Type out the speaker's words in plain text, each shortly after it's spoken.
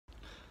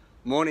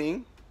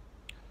Morning.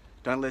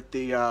 Don't let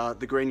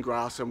the green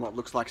grass and what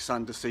looks like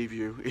sun deceive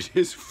you. It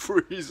is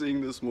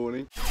freezing this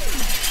morning.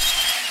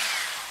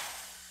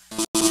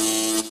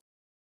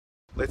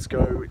 Let's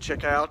go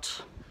check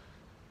out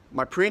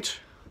my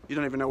print. You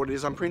don't even know what it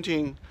is I'm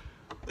printing.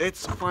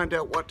 Let's find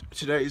out what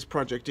today's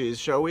project is,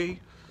 shall we?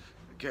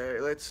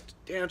 Okay, let's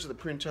down to the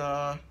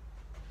printer.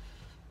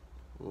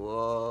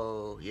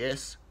 Whoa,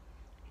 yes,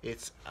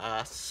 it's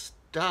a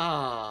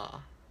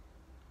star.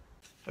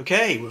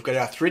 Okay, we've got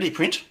our 3D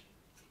print.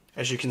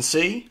 As you can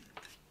see,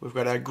 we've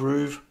got our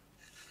groove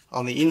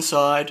on the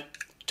inside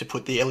to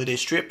put the LED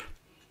strip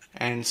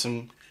and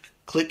some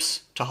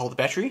clips to hold the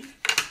battery.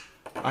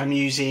 I'm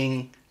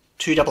using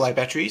 2 AA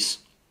batteries,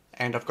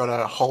 and I've got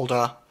a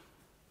holder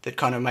that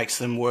kind of makes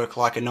them work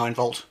like a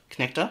 9-volt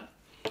connector.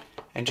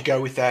 And to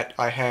go with that,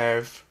 I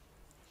have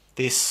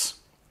this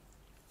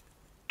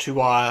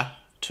 2-wire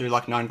to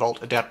like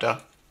 9-volt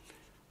adapter.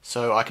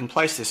 So I can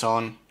place this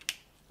on,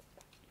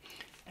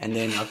 and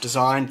then I've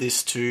designed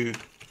this to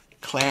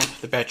clamp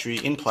the battery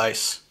in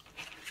place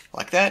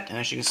like that, and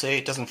as you can see,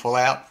 it doesn't fall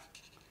out.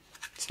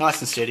 It's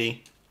nice and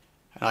steady,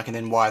 and I can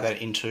then wire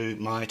that into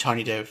my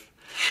TinyDev,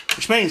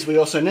 which means we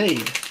also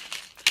need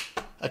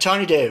a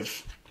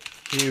TinyDev.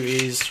 Here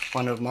is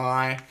one of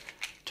my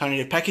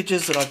TinyDev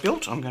packages that I've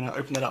built. I'm going to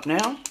open that up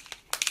now.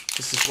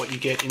 This is what you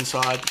get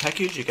inside the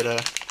package. You get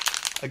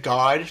a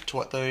guide to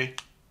what the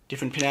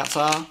different pinouts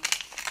are.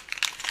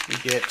 You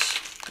get,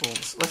 well,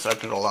 let's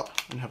open it all up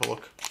and have a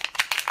look.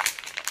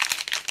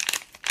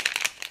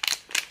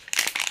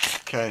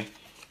 Okay,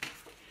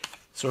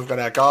 so we've got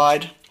our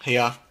guide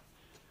here.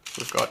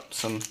 We've got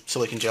some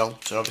silicone gel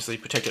to obviously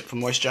protect it from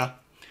moisture.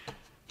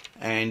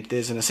 And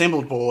there's an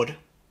assembled board,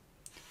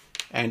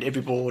 and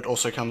every board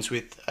also comes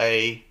with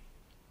a,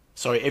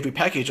 every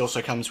package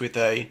also comes with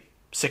a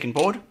second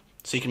board,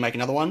 so you can make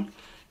another one.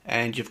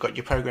 And you've got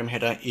your program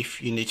header if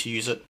you need to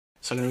use it.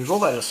 So I'm going to move all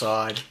that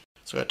aside.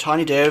 So we've got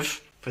TinyDev.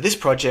 For this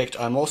project,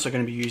 I'm also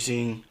going to be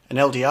using an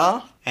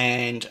LDR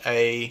and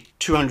a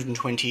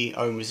 220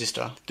 ohm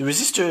resistor. The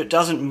resistor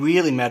doesn't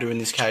really matter in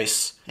this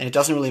case, and it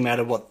doesn't really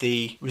matter what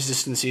the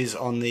resistance is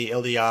on the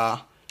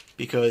LDR,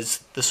 because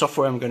the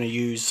software I'm going to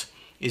use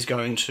is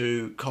going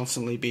to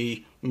constantly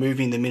be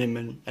moving the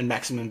minimum and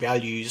maximum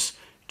values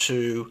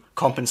to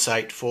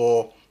compensate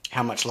for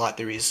how much light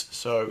there is.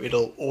 So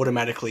it'll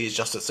automatically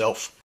adjust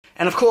itself.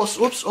 And of course,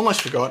 whoops,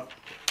 almost forgot,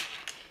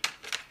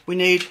 we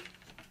need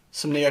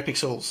some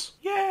NeoPixels.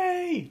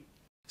 Yay!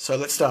 So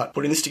let's start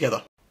putting this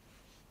together.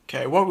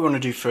 Okay, what we want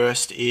to do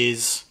first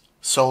is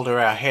solder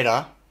our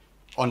header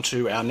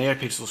onto our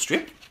NeoPixel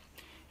strip.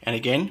 And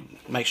again,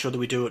 make sure that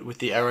we do it with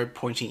the arrow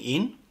pointing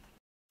in.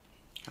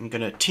 I'm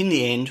going to tin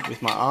the end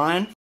with my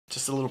iron,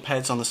 just the little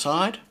pads on the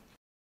side.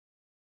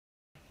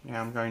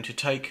 Now I'm going to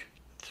take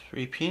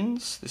 3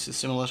 pins. This is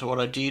similar to what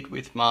I did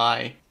with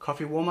my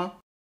coffee warmer.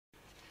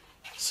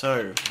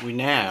 So we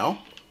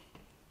now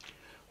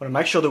want to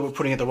make sure that we're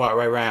putting it the right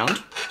way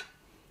around.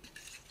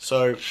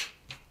 So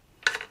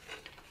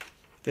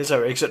there's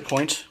our exit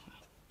point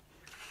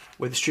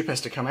where the strip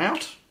has to come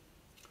out.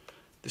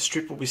 The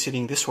strip will be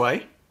sitting this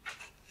way,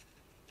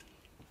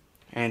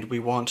 and we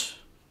want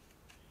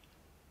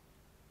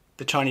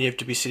the TinyDev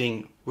to be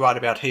sitting right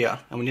about here,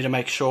 and we need to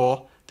make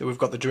sure that we've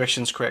got the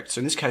directions correct. So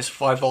in this case,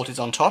 5-volt is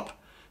on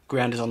top,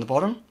 ground is on the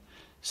bottom.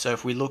 So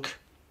if we look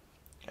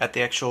at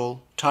the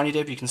actual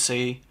TinyDev, you can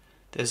see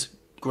there's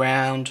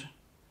ground,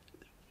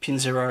 pin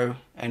 0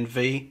 and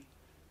V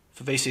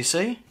for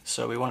VCC,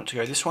 so we want it to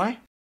go this way.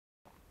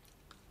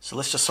 So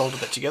let's just solder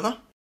that together.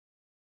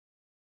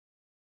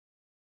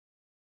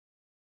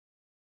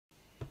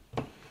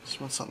 Just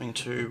want something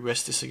to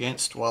rest this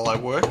against while I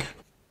work.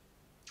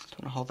 Don't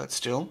want to hold that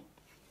still.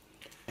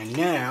 And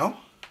now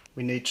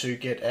we need to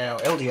get our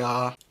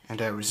LDR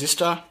and our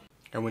resistor,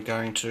 and we're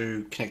going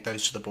to connect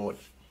those to the board.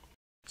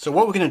 So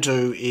what we're going to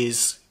do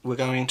is we're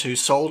going to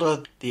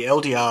solder the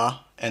LDR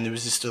and the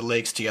resistor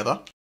legs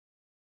together.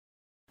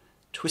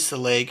 Twist the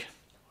leg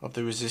of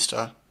the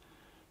resistor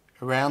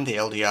around the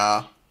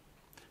LDR,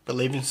 but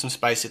leaving some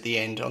space at the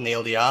end on the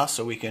LDR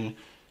so we can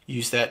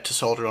use that to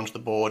solder onto the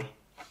board.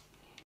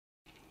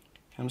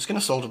 I'm just going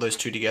to solder those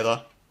two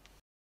together.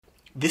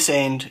 This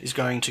end is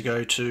going to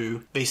go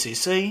to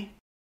VCC,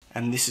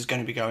 and this is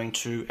going to be going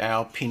to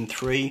our pin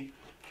 3,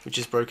 which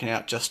is broken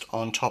out just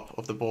on top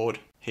of the board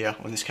here,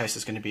 or in this case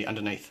it's going to be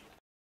underneath.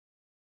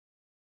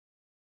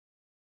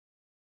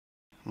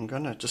 I'm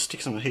going to just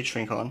stick some heat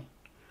shrink on.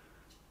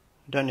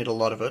 Don't need a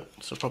lot of it,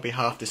 so probably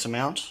half this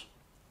amount.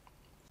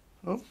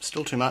 Oh,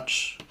 still too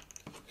much.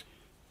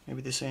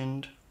 Maybe this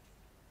end.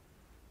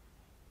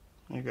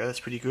 There you go, that's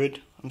pretty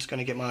good. I'm just going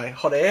to get my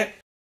hot air.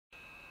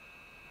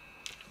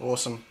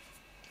 Awesome.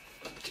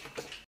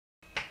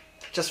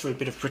 Just for a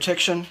bit of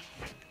protection.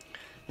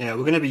 Now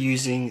we're going to be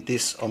using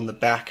this on the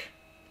back,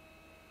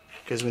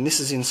 because when this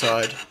is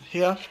inside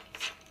here,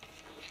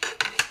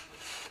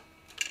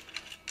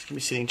 it's going to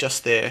be sitting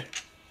just there.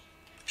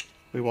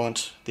 We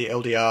want the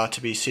LDR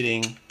to be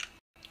sitting,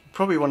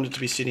 probably want it to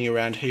be sitting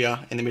around here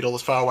in the middle,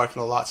 as far away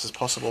from the lights as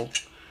possible.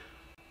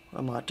 What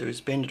I might do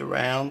is bend it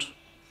around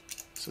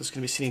So it's going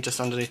to be sitting just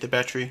underneath the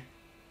battery,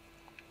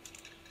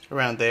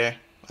 around there,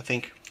 I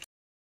think.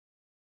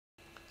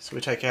 So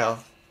we take our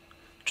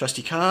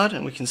trusty card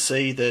and we can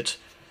see that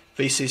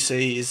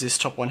VCC is this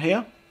top one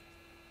here.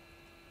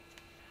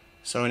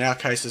 So in our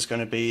case it's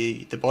going to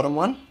be the bottom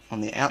one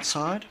on the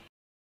outside.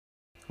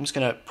 I'm just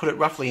going to put it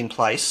roughly in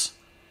place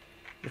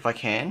if I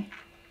can.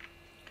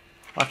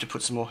 I have to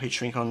put some more heat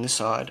shrink on this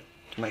side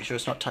to make sure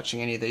it's not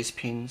touching any of these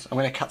pins. I'm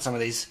going to cut some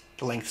of these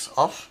lengths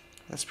off.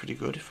 That's pretty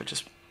good. If I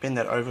just bend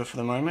that over for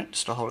the moment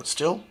just to hold it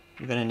still.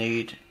 We're going to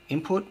need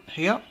input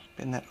here.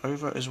 Bend that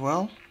over as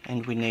well.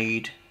 And we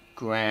need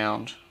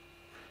ground.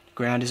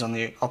 Ground is on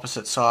the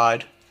opposite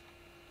side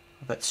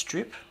of that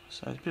strip,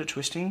 so a bit of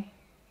twisting.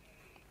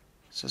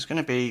 So it's going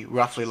to be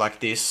roughly like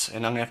this,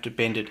 and I'm going to have to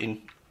bend it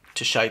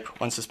into shape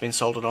once it's been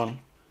soldered on.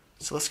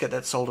 So let's get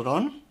that soldered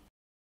on.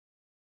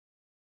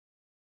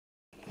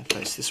 And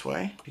face this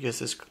way, because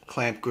there's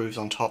clamp grooves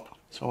on top,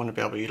 so I want to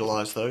be able to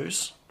utilise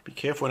those. Be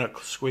careful when I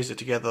squeeze it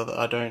together that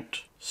I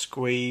don't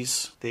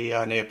squeeze the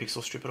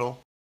NeoPixel strip at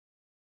all.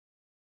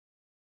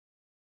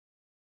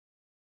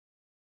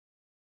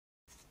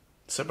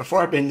 So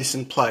before I bend this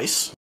in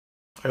place,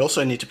 I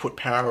also need to put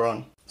power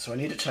on. So I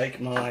need to take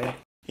my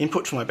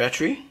input for my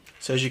battery.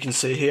 So as you can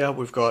see here,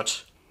 we've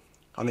got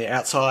on the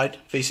outside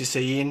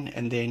VCC in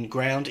and then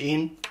ground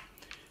in.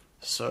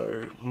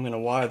 So I'm going to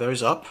wire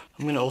those up.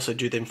 I'm going to also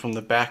do them from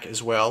the back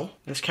as well.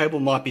 This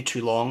cable might be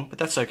too long, but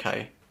that's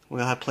okay.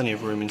 We'll have plenty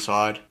of room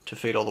inside to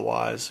feed all the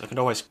wires. I can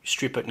always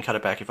strip it and cut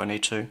it back if I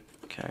need to.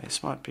 Okay,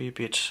 this might be a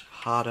bit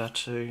harder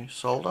to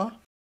solder.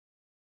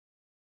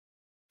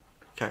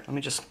 Okay, I'm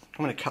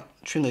going to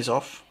trim these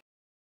off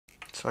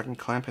so I can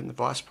clamp in the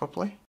vise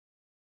properly.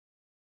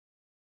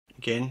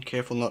 Again,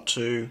 careful not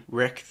to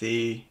wreck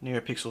the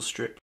NeoPixel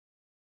strip.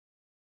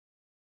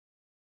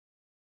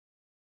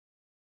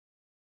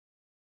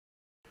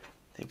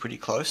 They're pretty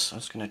close. I'm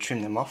just going to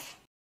trim them off.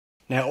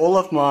 Now all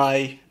of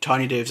my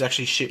TinyDevs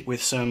actually ship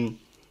with some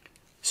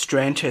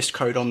strand test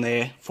code on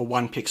there for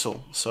 1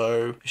 pixel.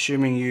 So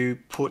assuming you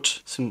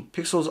put some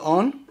pixels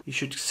on, you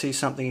should see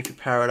something if you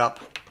power it up.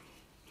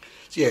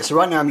 So yeah, so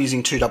right now I'm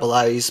using 2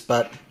 AA's,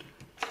 but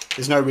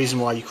there's no reason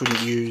why you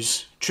couldn't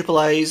use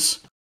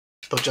AAA's.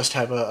 They'll just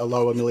have a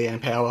lower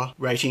milliamp hour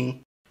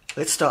rating.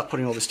 Let's start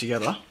putting all this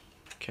together.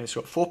 Okay, so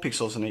we've got 4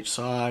 pixels on each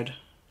side.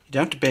 You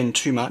don't have to bend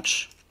too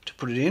much to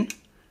put it in.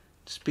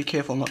 Just be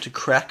careful not to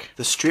crack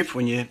the strip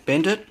when you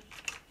bend it.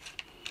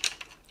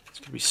 It's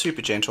going to be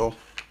super gentle.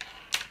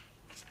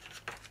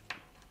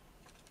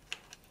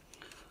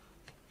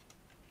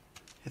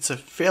 It's a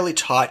fairly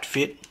tight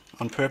fit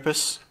on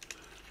purpose.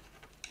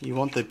 You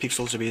want the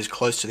pixels to be as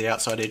close to the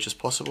outside edge as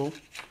possible.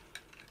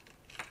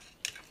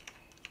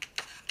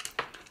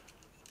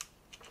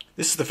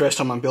 This is the first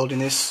time I'm building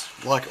this.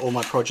 Like all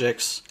my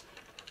projects,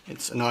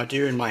 it's an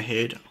idea in my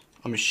head.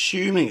 I'm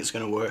assuming it's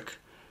going to work.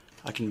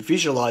 I can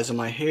visualize in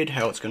my head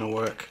how it's going to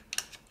work,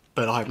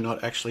 but I have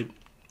not actually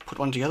put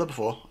one together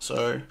before.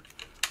 So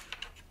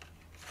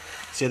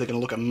it's either going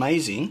to look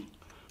amazing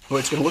or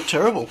it's going to look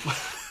terrible.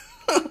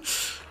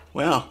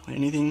 Wow,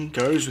 anything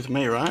goes with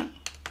me, right?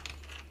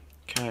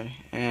 Okay,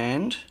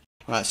 and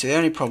right, so the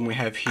only problem we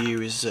have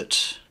here is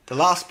that the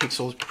last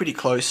pixel is pretty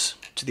close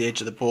to the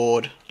edge of the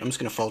board. I'm just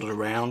going to fold it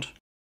around.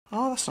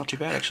 Oh, that's not too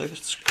bad actually.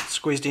 It's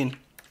squeezed in.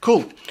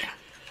 Cool.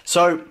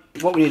 So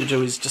what we need to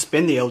do is just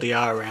bend the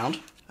LDR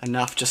around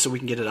enough just so we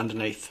can get it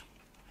underneath.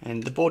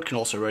 And the board can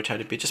also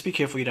rotate a bit. Just be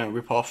careful you don't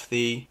rip off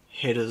the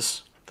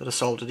headers that are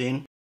soldered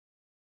in.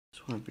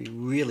 Just want to be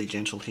really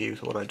gentle here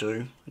with what I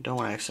do. I don't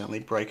want to accidentally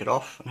break it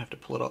off and have to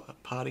pull it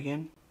apart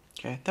again.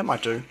 Okay, that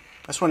might do.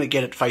 I just want to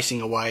get it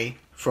facing away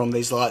from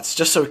these lights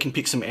just so it can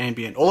pick some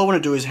ambient. All I want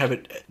to do is have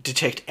it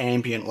detect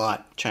ambient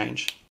light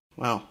change.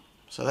 Wow,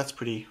 so that's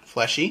pretty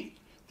flashy.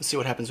 Let's see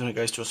what happens when it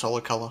goes to a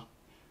solid color.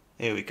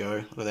 There we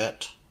go, look at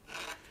that.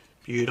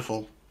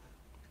 Beautiful.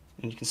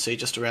 And you can see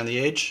just around the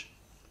edge.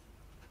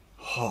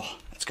 Oh,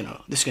 this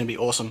is gonna be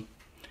awesome.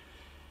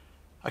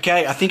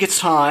 Okay, I think it's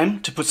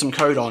time to put some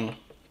code on.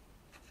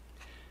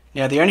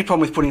 Now the only problem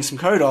with putting some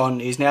code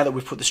on is now that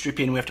we've put the strip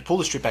in, we have to pull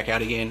the strip back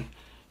out again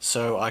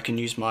so I can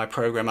use my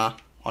programmer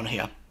on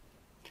here.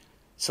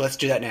 So let's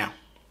do that now.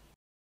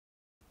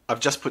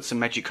 I've just put some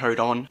magic code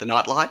on the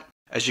Nightlight.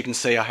 As you can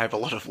see, I have a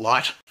lot of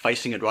light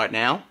facing it right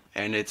now,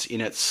 and it's in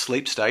its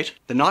sleep state.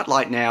 The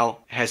Nightlight now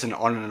has an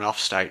on and off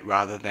state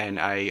rather than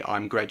a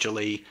I'm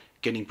gradually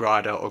getting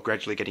brighter or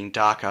gradually getting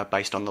darker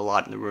based on the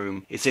light in the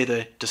room. It's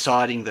either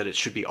deciding that it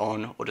should be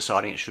on or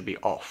deciding it should be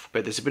off.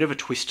 But there's a bit of a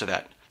twist to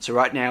that. So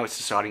right now it's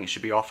deciding it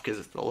should be off because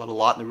there's a lot of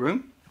light in the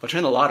room. If I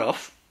turn the light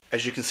off,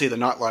 as you can see, the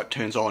Nightlight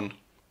turns on.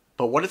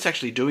 But what it's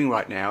actually doing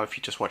right now, if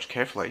you just watch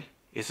carefully,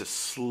 is it's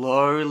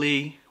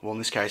slowly, well in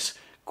this case,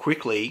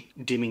 quickly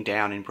dimming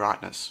down in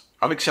brightness.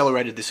 I've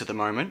accelerated this at the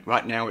moment.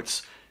 Right now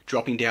it's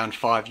dropping down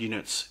 5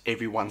 units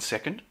every 1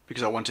 second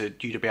because I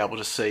wanted you to be able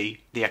to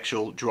see the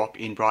actual drop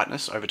in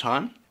brightness over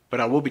time.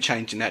 But I will be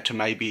changing that to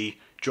maybe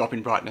drop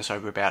in brightness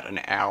over about an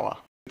hour.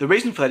 The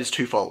reason for that is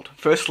twofold.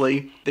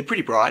 Firstly, they're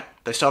pretty bright.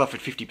 They start off at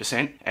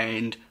 50%,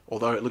 and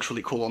although it looks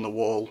really cool on the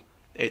wall,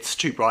 it's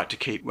too bright to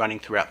keep running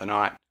throughout the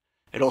night.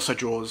 It also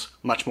draws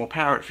much more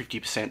power at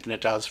 50% than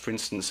it does, for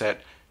instance,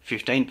 at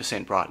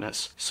 15%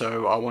 brightness,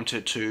 so I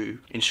wanted to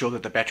ensure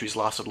that the batteries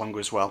lasted longer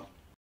as well.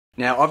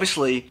 Now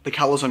obviously the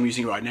colours I'm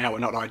using right now are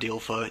not ideal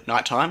for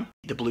nighttime.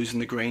 The blues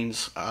and the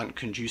greens aren't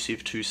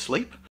conducive to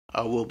sleep.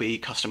 I will be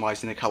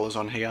customising the colours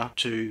on here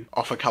to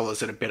offer colours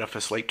that are better for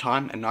sleep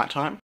time and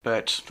nighttime,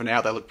 but for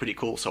now they look pretty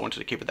cool, so I wanted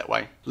to keep it that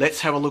way.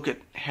 Let's have a look at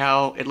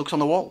how it looks on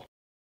the wall.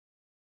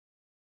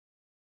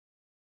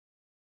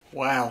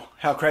 Wow,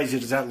 how crazy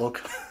does that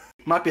look?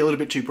 Might be a little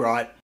bit too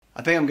bright.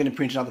 I think I'm going to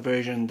print another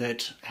version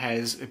that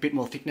has a bit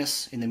more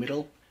thickness in the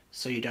middle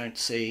so you don't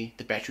see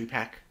the battery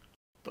pack.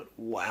 But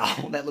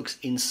wow, that looks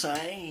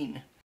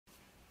insane.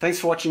 Thanks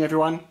for watching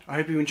everyone. I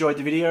hope you enjoyed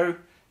the video.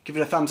 Give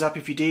it a thumbs up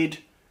if you did.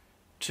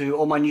 To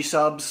all my new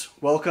subs,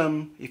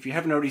 welcome. If you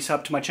haven't already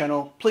subbed to my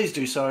channel, please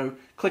do so.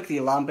 Click the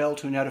alarm bell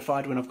to be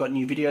notified when I've got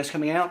new videos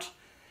coming out.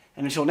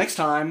 And until next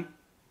time,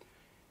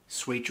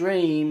 sweet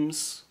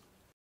dreams.